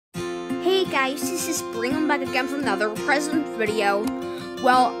guys, this is Spring. I'm back again for another president video.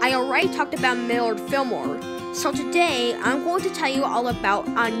 Well, I already talked about Millard Fillmore, so today I'm going to tell you all about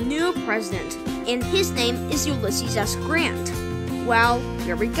a new president, and his name is Ulysses S Grant. Well,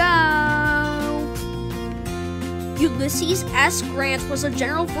 here we go. Ulysses S Grant was a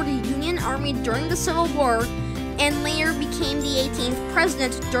general for the Union Army during the Civil War and later became the 18th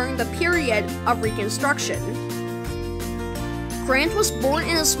president during the period of Reconstruction. Grant was born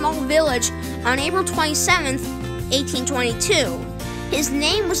in a small village on April 27, 1822. His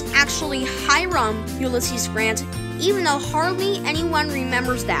name was actually Hiram Ulysses Grant, even though hardly anyone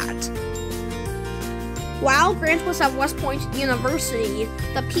remembers that. While Grant was at West Point University,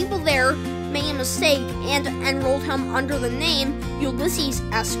 the people there made a mistake and enrolled him under the name Ulysses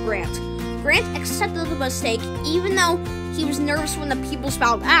S. Grant. Grant accepted the mistake even though he was nervous when the people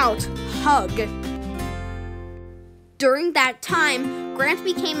spelled out hug. During that time, Grant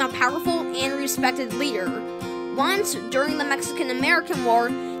became a powerful and respected leader. Once, during the Mexican-American War,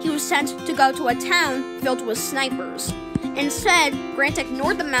 he was sent to go to a town filled with snipers. Instead, Grant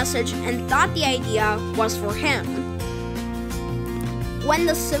ignored the message and thought the idea was for him. When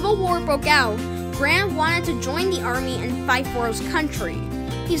the Civil War broke out, Grant wanted to join the army and fight for his country.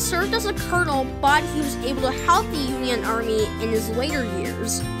 He served as a colonel, but he was able to help the Union Army in his later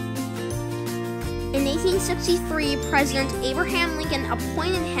years. In 1863, President Abraham Lincoln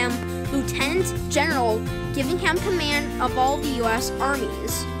appointed him Lieutenant General, giving him command of all the U.S.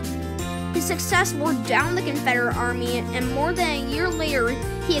 armies. His success wore down the Confederate Army, and more than a year later,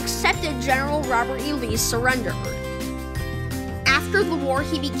 he accepted General Robert E. Lee's surrender. After the war,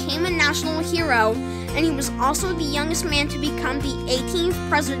 he became a national hero, and he was also the youngest man to become the 18th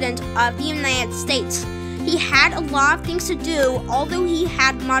President of the United States. He had a lot of things to do, although he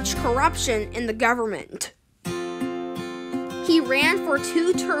had much corruption in the government. He ran for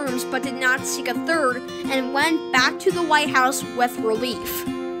 2 terms but did not seek a third and went back to the White House with relief.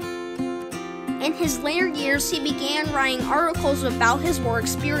 In his later years, he began writing articles about his war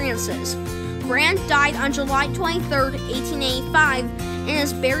experiences. Grant died on July 23, 1885, and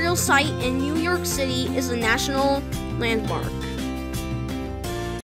his burial site in New York City is a national landmark.